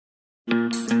And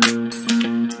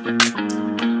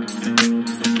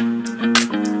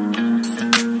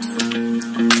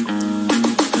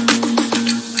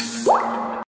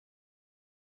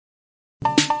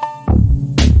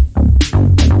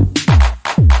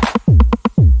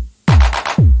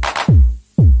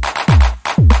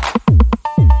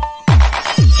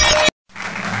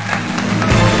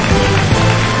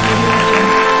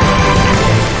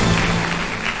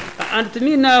to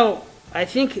me now, I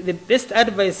think the best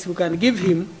advice we can give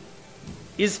him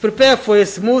is prepare for a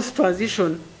smooth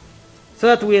transition so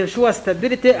that we ensure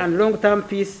stability and long-term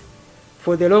peace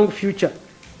for the long future.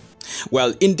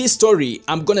 Well, in this story,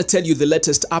 I'm going to tell you the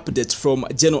latest update from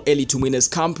Gen Elly Tumwiine's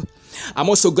camp. I'm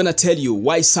also going to tell you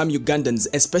why some Ugandans,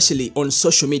 especially on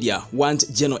social media, want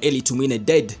Gen Elly Tumwiine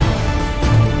dead.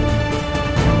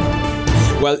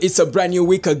 Well, it's a brand new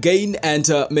week again, and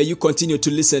may you continue to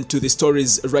listen to the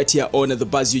stories right here on the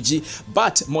Buzz UG.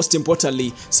 But most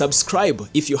importantly, subscribe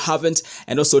if you haven't,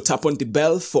 and also tap on the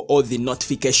bell for all the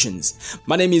notifications.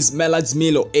 My name is Melads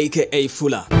Milo, aka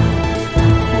Fuller.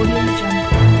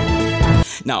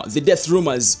 Now, the death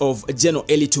rumors of Gen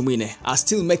Elly Tumwiine are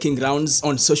still making rounds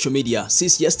on social media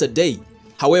since yesterday.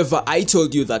 However, I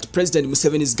told you that President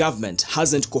Museveni's government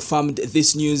hasn't confirmed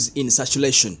this news in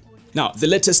circulation. Now, the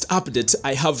latest update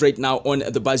I have right now on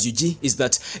the Buzz UG is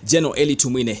that Gen Elly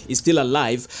Tumwiine is still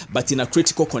alive but in a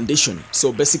critical condition.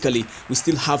 So basically, we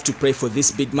still have to pray for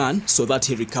this big man so that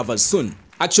he recovers soon.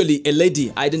 Actually, a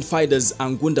lady identified as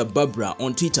Angunda Barbara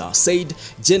on Twitter said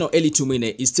Gen Elly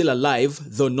Tumwiine is still alive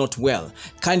though not well.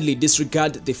 Kindly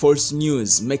disregard the false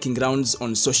news making rounds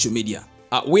on social media.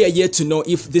 We are yet to know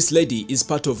if this lady is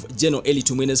part of Gen Elly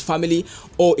Tumwiine's family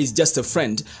or is just a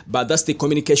friend, but that's the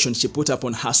communication she put up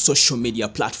on her social media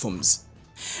platforms.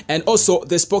 And also,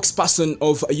 the spokesperson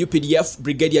of UPDF,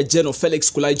 Brigadier General Felix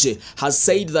Kulaije, has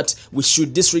said that we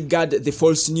should disregard the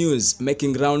false news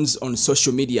making rounds on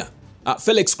social media.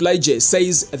 Felix Kulaije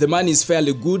says the man is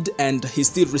fairly good and he's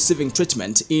still receiving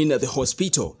treatment in the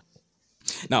hospital.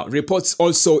 Now, reports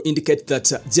also indicate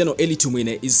that Gen Elly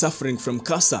Tumwiine is suffering from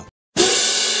cancer.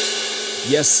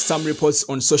 Yes, some reports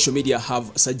on social media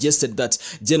have suggested that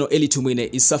Gen Elly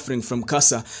Tumwiine is suffering from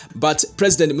cancer, but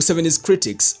President Museveni's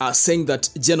critics are saying that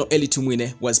Gen Elly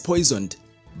Tumwiine was poisoned.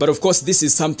 But of course, this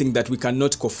is something that we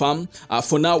cannot confirm.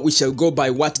 For now, we shall go by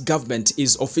what government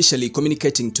is officially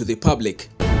communicating to the public.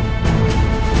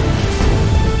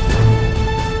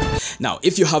 Now,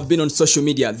 if you have been on social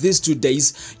media these 2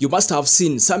 days, you must have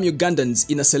seen some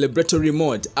Ugandans in a celebratory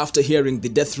mode after hearing the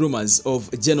death rumors of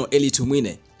Gen Elly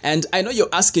Tumwiine. And I know you're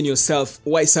asking yourself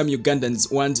why some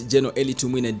Ugandans want Gen Elly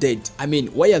Tumwiine dead. I mean,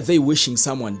 why are they wishing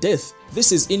someone death?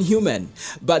 This is inhuman.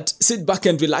 But sit back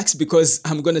and relax, because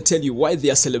I'm going to tell you why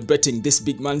they are celebrating this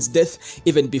big man's death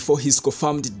even before he's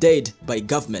confirmed dead by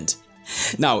government.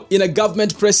 Now, in a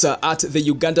government presser at the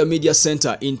Uganda Media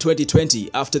Center in 2020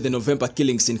 after the November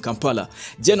killings in Kampala,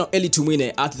 Gen Elly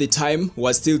Tumwiine at the time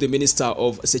was still the Minister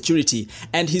of Security,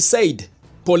 and he said,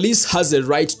 "Police has a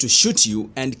right to shoot you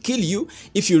and kill you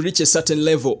if you reach a certain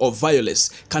level of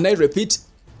violence." Can I repeat?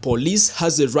 Police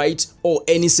has a right, or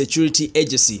any security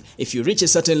agency, if you reach a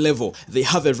certain level, they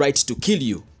have a right to kill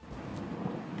you.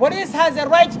 Police has a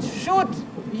right to shoot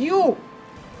you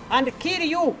and kill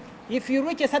you if you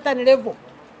reach a certain level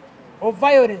of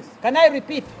violence. Can I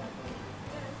repeat?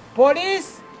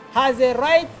 Police has a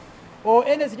right, or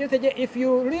any security agency, if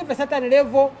you reach a certain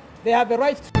level, they have a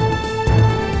right to.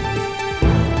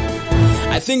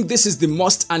 I think this is the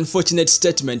most unfortunate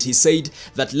statement he said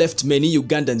that left many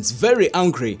Ugandans very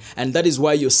angry, and that is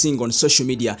why you're seeing on social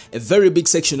media a very big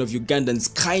section of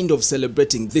Ugandans kind of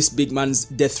celebrating this big man's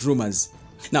death rumors.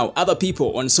 Now, other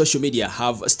people on social media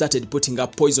have started putting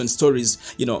up poison stories.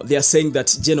 You know, they are saying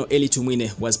that Gen Elly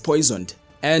Tumwiine was poisoned.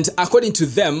 And according to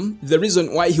them, the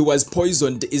reason why he was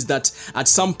poisoned is that at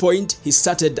some point he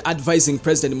started advising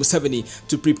President Museveni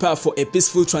to prepare for a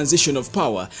peaceful transition of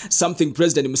power, something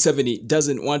President Museveni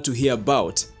doesn't want to hear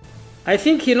about. I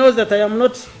think he knows that I am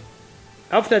not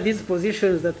after these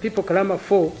positions that people clamor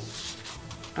for,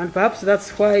 and perhaps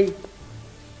that's why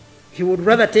he would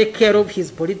rather take care of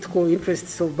his political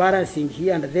interests of balancing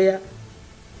here and there.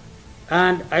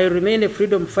 And I remain a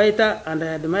freedom fighter, and I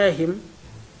admire him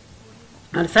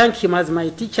and thank him as my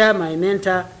teacher, my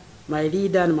mentor, my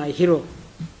leader, and my hero.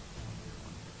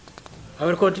 I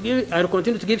will continue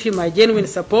to give him my genuine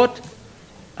support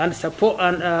and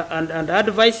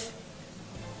advice.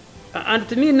 And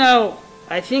to me now,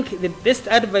 I think the best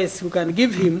advice we can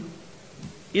give him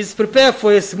is prepare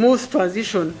for a smooth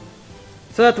transition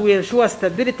so that we ensure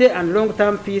stability and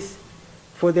long-term peace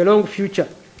for the long future.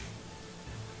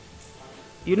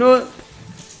 You know,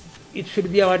 it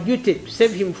should be our duty to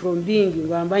save him from being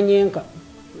Ngambanyenka.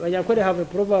 Wanyakore have a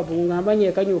proverb,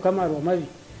 Ngambanyeka nyukamaru mavi,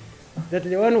 that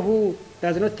the one who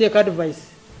does not take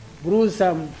advice brews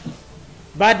some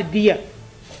bad beer.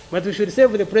 But we should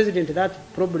save the president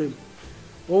that problem.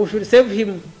 Or we should save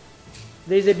him.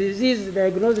 There is a disease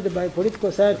diagnosed by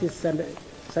political scientists and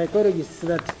psychologists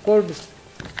that called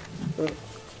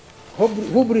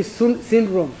hubris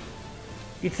syndrome.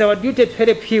 It's our duty to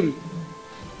help him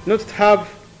not to have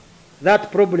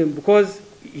that problem, because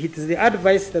it is the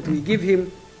advice that we give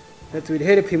him that will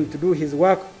help him to do his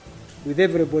work with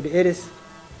everybody else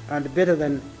and better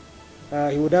than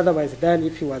he would otherwise done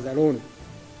if he was alone.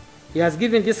 He has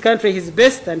given this country his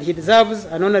best and he deserves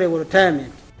an honorable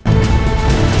retirement.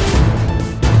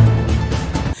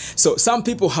 So some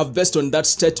people have based on that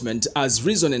statement as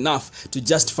reason enough to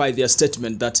justify their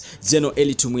statement that Gen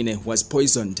Elly Tumwiine was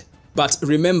poisoned. But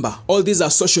remember, all these are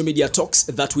social media talks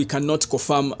that we cannot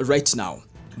confirm right now.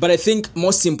 But I think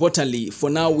most importantly, for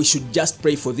now, we should just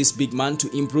pray for this big man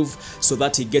to improve so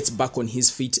that he gets back on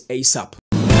his feet ASAP.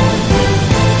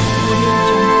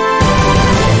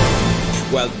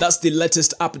 Well, that's the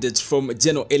latest update from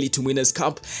Gen Elly Tumwiine's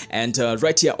camp, and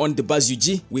right here on the Buzz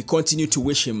UG, we continue to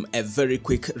wish him a very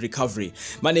quick recovery.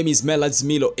 My name is Melads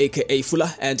Milo, aka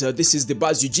Fula, and this is the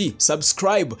Buzz UG.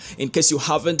 Subscribe in case you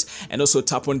haven't, and also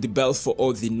tap on the bell for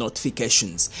all the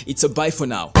notifications. It's a bye for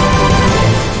now.